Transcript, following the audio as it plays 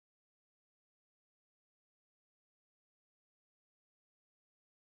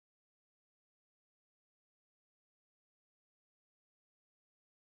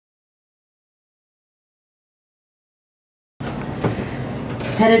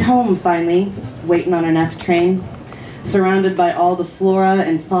Headed home, finally, waiting on an F train, surrounded by all the flora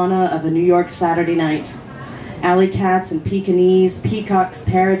and fauna of a New York Saturday night. Alley cats and Pekingese, peacocks,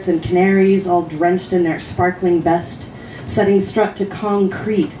 parrots, and canaries, all drenched in their sparkling best, setting strut to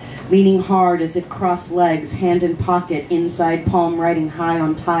concrete, leaning hard as if crossed legs, hand in pocket, inside palm riding high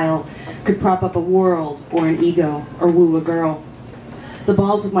on tile, could prop up a world or an ego or woo a girl. The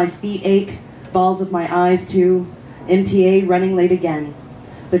balls of my feet ache, balls of my eyes too, MTA running late again.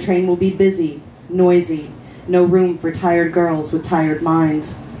 The train will be busy, noisy, no room for tired girls with tired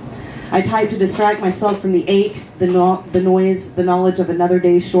minds. I type to distract myself from the ache, the noise, the knowledge of another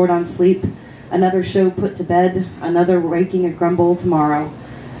day short on sleep, another show put to bed, another waking a grumble tomorrow.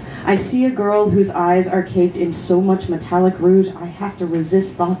 I see a girl whose eyes are caked in so much metallic rouge I have to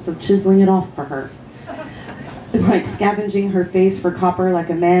resist thoughts of chiseling it off for her. Like scavenging her face for copper like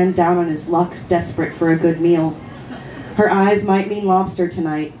a man down on his luck, desperate for a good meal. Her eyes might mean lobster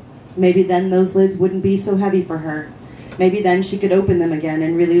tonight. Maybe then those lids wouldn't be so heavy for her. Maybe then she could open them again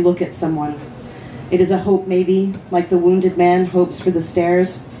and really look at someone. It is a hope maybe, like the wounded man hopes for the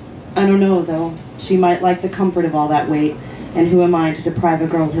stairs. I don't know though. She might like the comfort of all that weight, and who am I to deprive a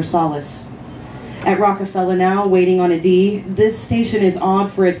girl her solace? At Rockefeller now, waiting on a D. This station is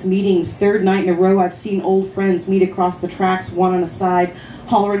odd for its meetings. Third night in a row I've seen old friends meet across the tracks, one on a side,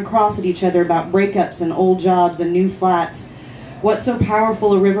 hollering cross at each other about breakups and old jobs and new flats. What so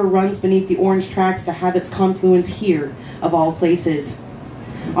powerful a river runs beneath the orange tracks to have its confluence here, of all places?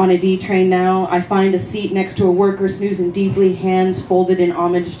 On a D train now, I find a seat next to a worker snoozing deeply, hands folded in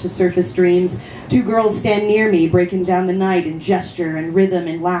homage to surface dreams. Two girls stand near me, breaking down the night in gesture and rhythm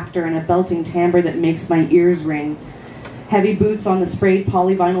and laughter and a belting timbre that makes my ears ring. Heavy boots on the sprayed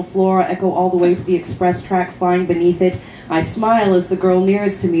polyvinyl floor echo all the way to the express track flying beneath it. I smile as the girl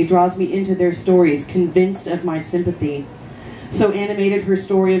nearest to me draws me into their stories, convinced of my sympathy. So animated her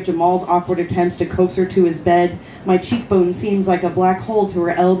story of Jamal's awkward attempts to coax her to his bed, my cheekbone seems like a black hole to her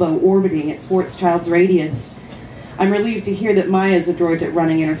elbow orbiting at Schwarzschild's radius. I'm relieved to hear that Maya's adroit at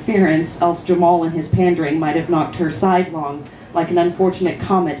running interference, else Jamal and his pandering might have knocked her sidelong, like an unfortunate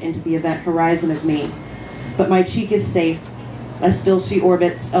comet into the event horizon of me. But my cheek is safe, as still she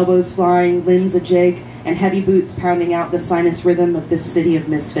orbits, elbows flying, limbs a jig, and heavy boots pounding out the sinus rhythm of this city of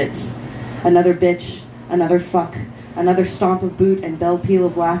misfits. Another bitch, another fuck, another stomp of boot and bell peal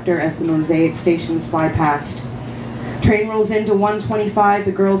of laughter as the mosaic stations fly past. Train rolls into 125,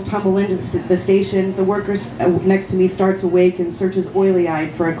 the girls tumble into the station, the worker next to me starts awake and searches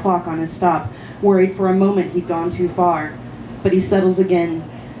oily-eyed for a clock on his stop, worried for a moment he'd gone too far. But he settles again,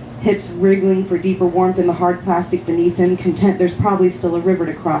 hips wriggling for deeper warmth in the hard plastic beneath him, content there's probably still a river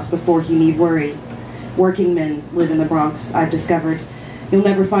to cross before he need worry. Working men live in the Bronx, I've discovered. You'll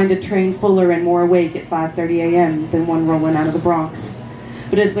never find a train fuller and more awake at 5:30 a.m. than one rolling out of the Bronx.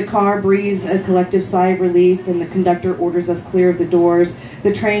 But as the car breathes a collective sigh of relief and the conductor orders us clear of the doors,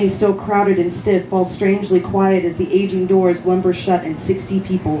 the train, still crowded and stiff, falls strangely quiet as the aging doors lumber shut and 60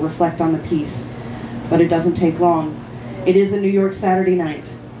 people reflect on the piece. But it doesn't take long. It is a New York Saturday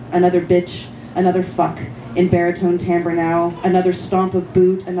night. Another bitch, another fuck, in baritone timbre now, another stomp of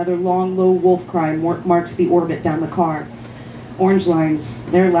boot, another long, low wolf cry marks the orbit down the car. Orange lines,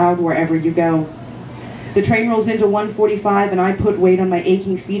 they're loud wherever you go. The train rolls into 145 and I put weight on my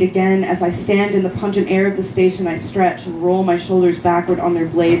aching feet again. As I stand in the pungent air of the station, I stretch and roll my shoulders backward on their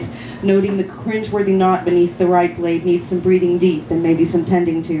blades, noting the cringeworthy knot beneath the right blade needs some breathing deep and maybe some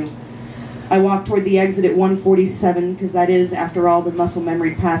tending to. I walk toward the exit at 147, because that is, after all, the muscle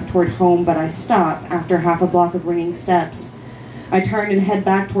memory path toward home, but I stop after half a block of ringing steps. I turn and head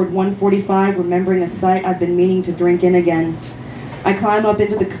back toward 145, remembering a sight I've been meaning to drink in again. I climb up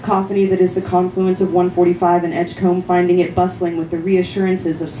into the cacophony that is the confluence of 145 and Edgecombe, finding it bustling with the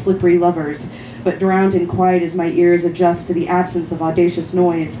reassurances of slippery lovers, but drowned in quiet as my ears adjust to the absence of audacious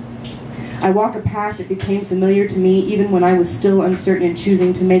noise. I walk a path that became familiar to me even when I was still uncertain in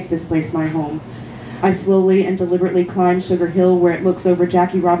choosing to make this place my home. I slowly and deliberately climb Sugar Hill, where it looks over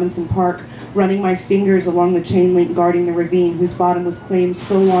Jackie Robinson Park, running my fingers along the chain link guarding the ravine whose bottom was claimed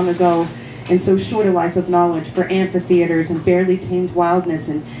so long ago in so short a life of knowledge for amphitheaters and barely tamed wildness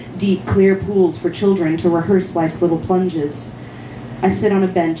and deep, clear pools for children to rehearse life's little plunges. I sit on a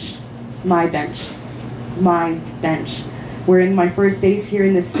bench, my bench, where in my first days here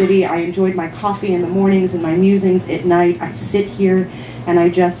in this city, I enjoyed my coffee in the mornings and my musings at night. I sit here and I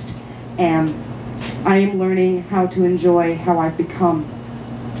just am. I am learning how to enjoy how I've become.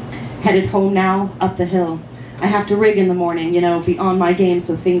 Headed home now, up the hill. I have to rig in the morning, you know, be on my game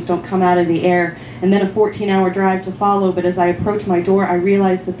so things don't come out of the air, and then a 14-hour drive to follow. But as I approach my door, I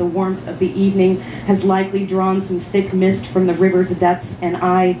realize that the warmth of the evening has likely drawn some thick mist from the river's depths, and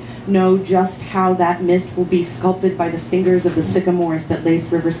I know just how that mist will be sculpted by the fingers of the sycamores that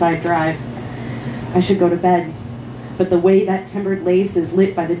lace Riverside Drive. I should go to bed, but the way that timbered lace is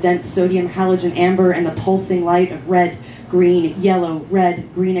lit by the dense sodium halogen amber and the pulsing light of red, green, yellow,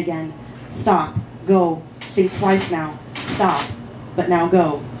 red, green again. Stop. Go. Think twice now. Stop. But now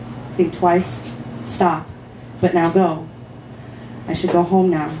go. Think twice. Stop. But now go. I should go home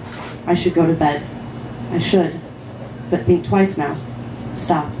now. I should go to bed. I should. But think twice now.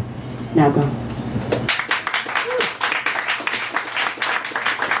 Stop. Now go.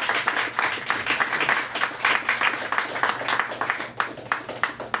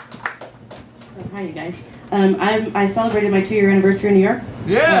 So, hi you guys. I celebrated my 2-year anniversary in New York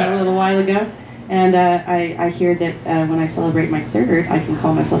a little while ago. And I hear that when I celebrate my 3rd, I can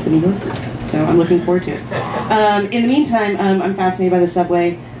call myself a New Yorker. So I'm looking forward to it. In the meantime, I'm fascinated by the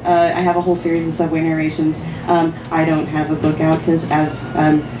subway. I have a whole series of subway narrations. I don't have a book out because, as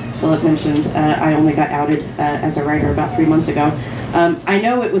Philip mentioned, I only got outed as a writer about 3 months ago. I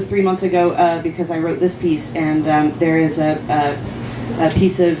know it was 3 months ago because I wrote this piece, and there is a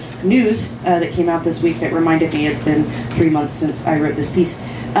piece of news that came out this week that reminded me it's been 3 months since I wrote this piece.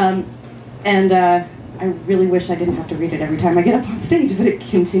 And I really wish I didn't have to read it every time I get up on stage, but it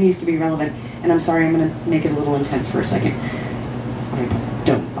continues to be relevant. And I'm sorry, I'm going to make it a little intense for a second. I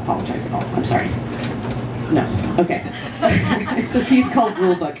don't apologize at all. I'm sorry. No. Okay. It's a piece called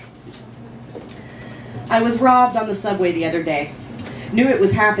Rule Book. I was robbed on the subway the other day. Knew it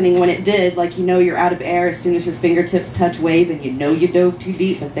was happening when it did, like you know you're out of air as soon as your fingertips touch wave and you know you dove too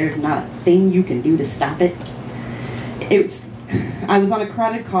deep, but there's not a thing you can do to stop it. I was on a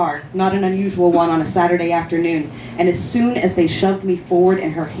crowded car, not an unusual one on a Saturday afternoon, and as soon as they shoved me forward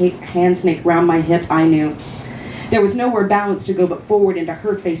and her hand snaked round my hip, I knew. There was nowhere balance to go but forward into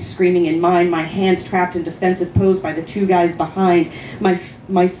her face screaming in mine, my hands trapped in defensive pose by the 2 guys behind,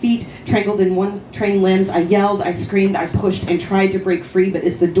 my feet strangled in one train limbs. I yelled, I screamed, I pushed and tried to break free, but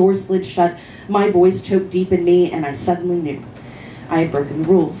as the door slid shut, my voice choked deep in me, and I suddenly knew I had broken the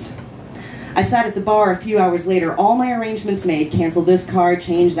rules. I sat at the bar a few hours later, all my arrangements made, cancel this card,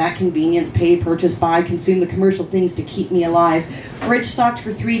 change that convenience, pay, purchase, buy, consume the commercial things to keep me alive, fridge stocked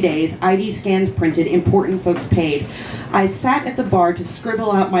for 3 days, ID scans printed, important folks paid. I sat at the bar to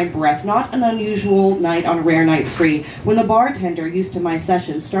scribble out my breath, not an unusual night on a rare night free. When the bartender, used to my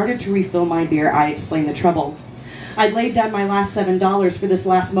session, started to refill my beer, I explained the trouble. I'd laid down my last $7 for this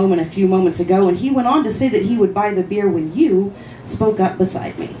last moment a few moments ago, and he went on to say that he would buy the beer when you spoke up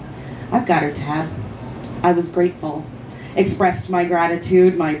beside me. I've got her tab. I was grateful. Expressed my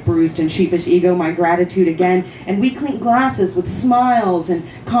gratitude, my bruised and sheepish ego, my gratitude again, and we clinked glasses with smiles and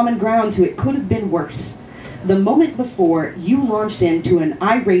common ground to it could have been worse. The moment before, you launched into an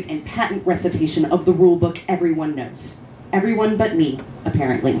irate and patent recitation of the rule book everyone knows. Everyone but me,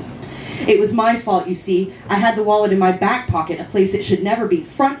 apparently. It was my fault, you see. I had the wallet in my back pocket, a place it should never be.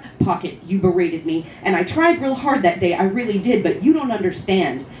 Front pocket, you berated me. And I tried real hard that day, I really did, but you don't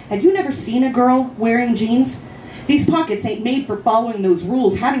understand. Have you never seen a girl wearing jeans? These pockets ain't made for following those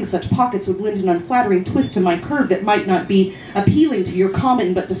rules. Having such pockets would lend an unflattering twist to my curve that might not be appealing to your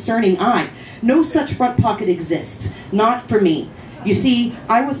common but discerning eye. No such front pocket exists. Not for me. You see,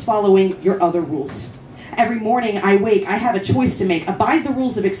 I was following your other rules. Every morning I wake, I have a choice to make. Abide the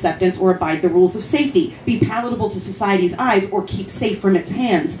rules of acceptance or abide the rules of safety. Be palatable to society's eyes or keep safe from its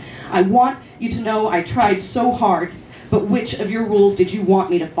hands. I want you to know I tried so hard, but which of your rules did you want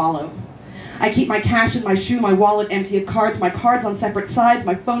me to follow? I keep my cash in my shoe, my wallet empty of cards, my cards on separate sides,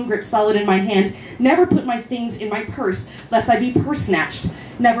 my phone grip solid in my hand. Never put my things in my purse, lest I be purse snatched.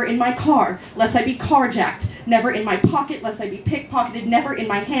 Never in my car, lest I be carjacked. Never in my pocket, lest I be pickpocketed. Never in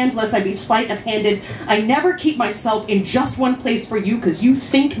my hand, lest I be sleight of handed. I never keep myself in just one place for you, because you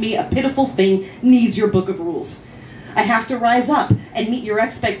think me a pitiful thing needs your book of rules. I have to rise up and meet your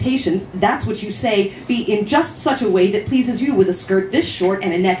expectations. That's what you say. Be in just such a way that pleases you, with a skirt this short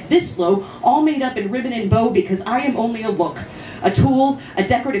and a neck this low, all made up in ribbon and bow, because I am only a look. A tool, a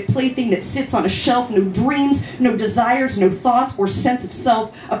decorative plaything that sits on a shelf, no dreams, no desires, no thoughts or sense of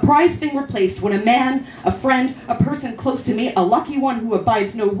self, a prized thing replaced when a man, a friend, a person close to me, a lucky one who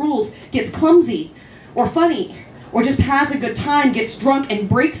abides no rules, gets clumsy or funny, or just has a good time, gets drunk and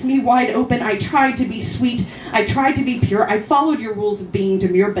breaks me wide open. I tried to be sweet, I tried to be pure, I followed your rules of being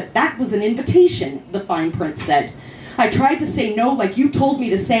demure, but that was an invitation, the fine print said. I tried to say no like you told me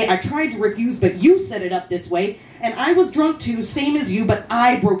to say. I tried to refuse, but you set it up this way. And I was drunk too, same as you, but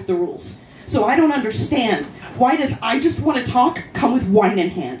I broke the rules. So I don't understand. Why does I just want to talk come with wine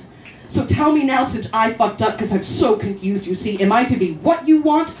in hand? So tell me now, since I fucked up, because I'm so confused, you see, am I to be what you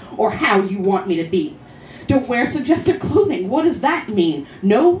want or how you want me to be? Don't wear suggestive clothing. What does that mean?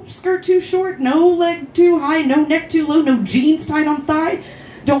 No skirt too short, no leg too high, no neck too low, no jeans tied on thigh.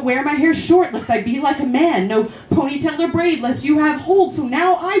 Don't wear my hair short lest I be like a man. No ponytail or braid lest you have hold. So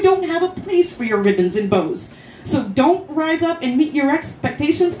now I don't have a place for your ribbons and bows. So don't rise up and meet your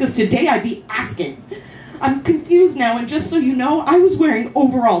expectations, because today I be asking. I'm confused now, and just so you know, I was wearing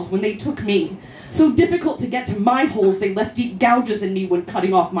overalls when they took me. So difficult to get to my holes, they left deep gouges in me when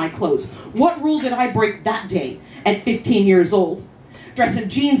cutting off my clothes. What rule did I break that day at 15 years old? Dress in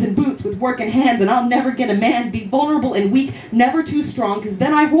jeans and boots with working hands, and I'll never get a man. Be vulnerable and weak, never too strong, because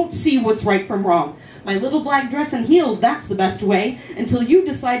then I won't see what's right from wrong. My little black dress and heels, that's the best way, until you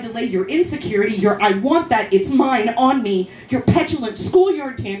decide to lay your insecurity, your I want that, it's mine, on me, your petulant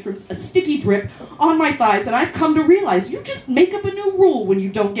schoolyard tantrums, a sticky drip on my thighs, and I've come to realize you just make up a new rule when you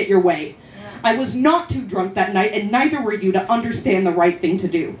don't get your way. I was not too drunk that night, and neither were you, to understand the right thing to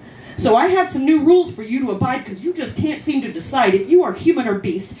do. So I have some new rules for you to abide, because you just can't seem to decide if you are human or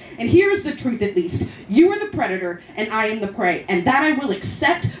beast. And here's the truth, at least. You are the predator, and I am the prey. And that I will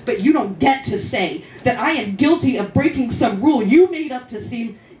accept, but you don't get to say that I am guilty of breaking some rule you made up to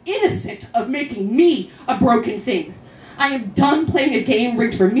seem innocent of making me a broken thing. I am done playing a game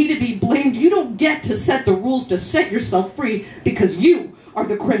rigged for me to be blamed. You don't get to set the rules to set yourself free, because you are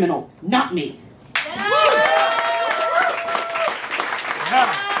the criminal, not me.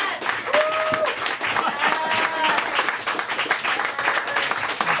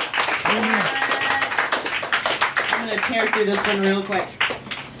 I'm going to tear through this one real quick.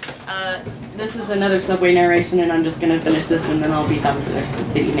 This is another Subway narration, and I'm just going to finish this and then I'll be done for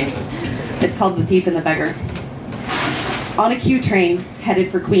the evening. It's called The Thief and the Beggar. On a Q train, headed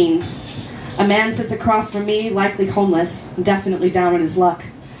for Queens, a man sits across from me, likely homeless, definitely down on his luck.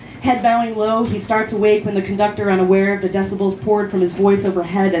 Head bowing low, he starts awake when the conductor, unaware of the decibels poured from his voice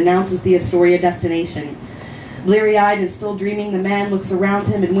overhead, announces the Astoria destination. Bleary-eyed and still dreaming, the man looks around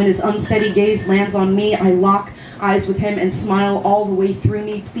him, and when his unsteady gaze lands on me, I lock eyes with him and smile all the way through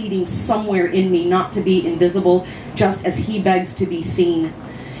me, pleading somewhere in me not to be invisible, just as he begs to be seen.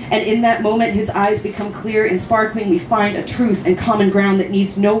 And in that moment, his eyes become clear and sparkling. We find a truth and common ground that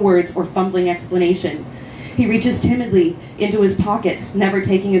needs no words or fumbling explanation. He reaches timidly into his pocket, never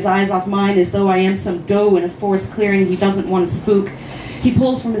taking his eyes off mine, as though I am some doe in a forest clearing he doesn't want to spook. He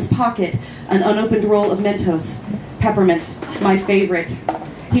pulls from his pocket an unopened roll of Mentos, peppermint, my favorite.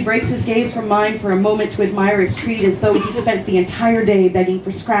 He breaks his gaze from mine for a moment to admire his treat, as though he'd spent the entire day begging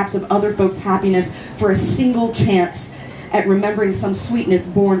for scraps of other folks' happiness for a single chance at remembering some sweetness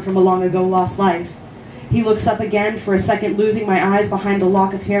born from a long ago lost life. He looks up again, for a second losing my eyes behind a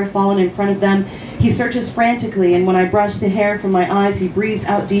lock of hair fallen in front of them. He searches frantically, and when I brush the hair from my eyes, he breathes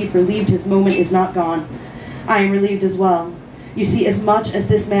out deep, relieved his moment is not gone. I am relieved as well. You see, as much as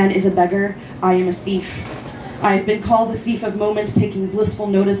this man is a beggar, I am a thief. I have been called a thief of moments, taking blissful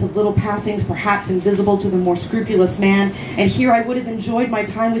notice of little passings, perhaps invisible to the more scrupulous man, and here I would have enjoyed my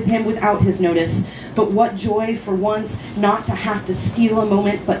time with him without his notice. But what joy, for once, not to have to steal a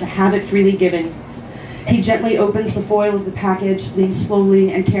moment, but to have it freely given. He gently opens the foil of the package, leans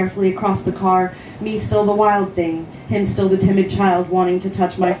slowly and carefully across the car, me still the wild thing, him still the timid child wanting to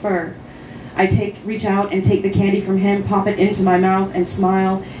touch my fur. I reach out and take the candy from him, pop it into my mouth, and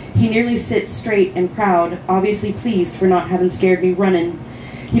smile. He nearly sits straight and proud, obviously pleased for not having scared me running.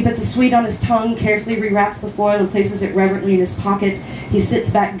 He puts a sweet on his tongue, carefully rewraps the foil and places it reverently in his pocket. He sits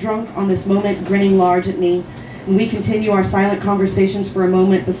back drunk on this moment, grinning large at me, and we continue our silent conversations for a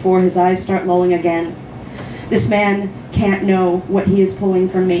moment before his eyes start lolling again. This man can't know what he is pulling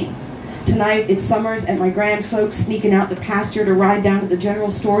from me. Tonight, it's summers at my grand folks, sneaking out the pasture to ride down to the general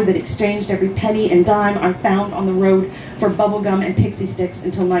store that exchanged every penny and dime I found on the road for bubblegum and pixie sticks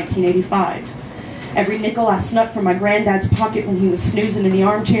until 1985. Every nickel I snuck from my granddad's pocket when he was snoozing in the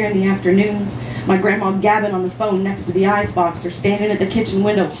armchair in the afternoons, my grandma gabbing on the phone next to the icebox, or standing at the kitchen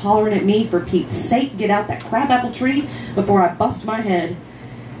window hollering at me, for Pete's sake, get out that crabapple tree before I bust my head.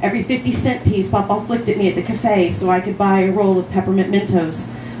 Every 50-cent piece Papa flicked at me at the cafe so I could buy a roll of peppermint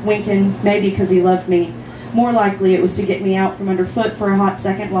Mentos, winking, maybe because he loved me. More likely it was to get me out from underfoot for a hot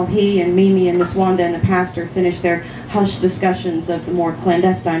second while he and Mimi and Miss Wanda and the pastor finished their hushed discussions of the more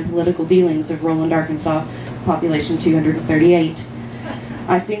clandestine political dealings of Roland, Arkansas, population 238.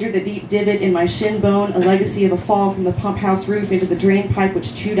 I fingered the deep divot in my shin bone, a legacy of a fall from the pump house roof into the drain pipe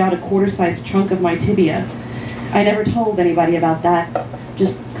which chewed out a quarter-sized chunk of my tibia. I never told anybody about that,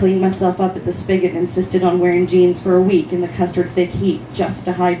 just cleaned myself up at the spigot and insisted on wearing jeans for a week in the custard-thick heat just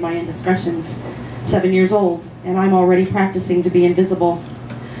to hide my indiscretions. 7 years old, and I'm already practicing to be invisible.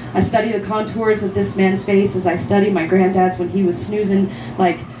 I study the contours of this man's face as I study my granddad's when he was snoozing,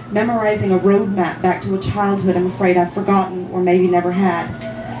 like memorizing a road map back to a childhood I'm afraid I've forgotten or maybe never had.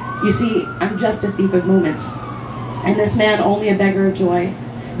 You see, I'm just a thief of moments, and this man only a beggar of joy.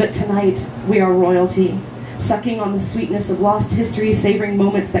 But tonight, we are royalty, sucking on the sweetness of lost history, savoring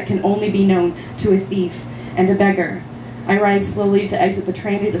moments that can only be known to a thief and a beggar. I rise slowly to exit the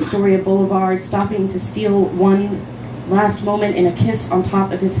train at Astoria Boulevard, stopping to steal one last moment in a kiss on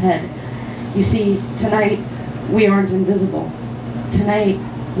top of his head. You see, tonight, we aren't invisible. Tonight,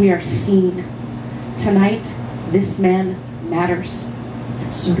 we are seen. Tonight, this man matters.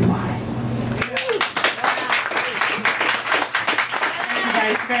 And so do I. Thank you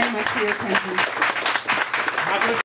guys very much for your attention.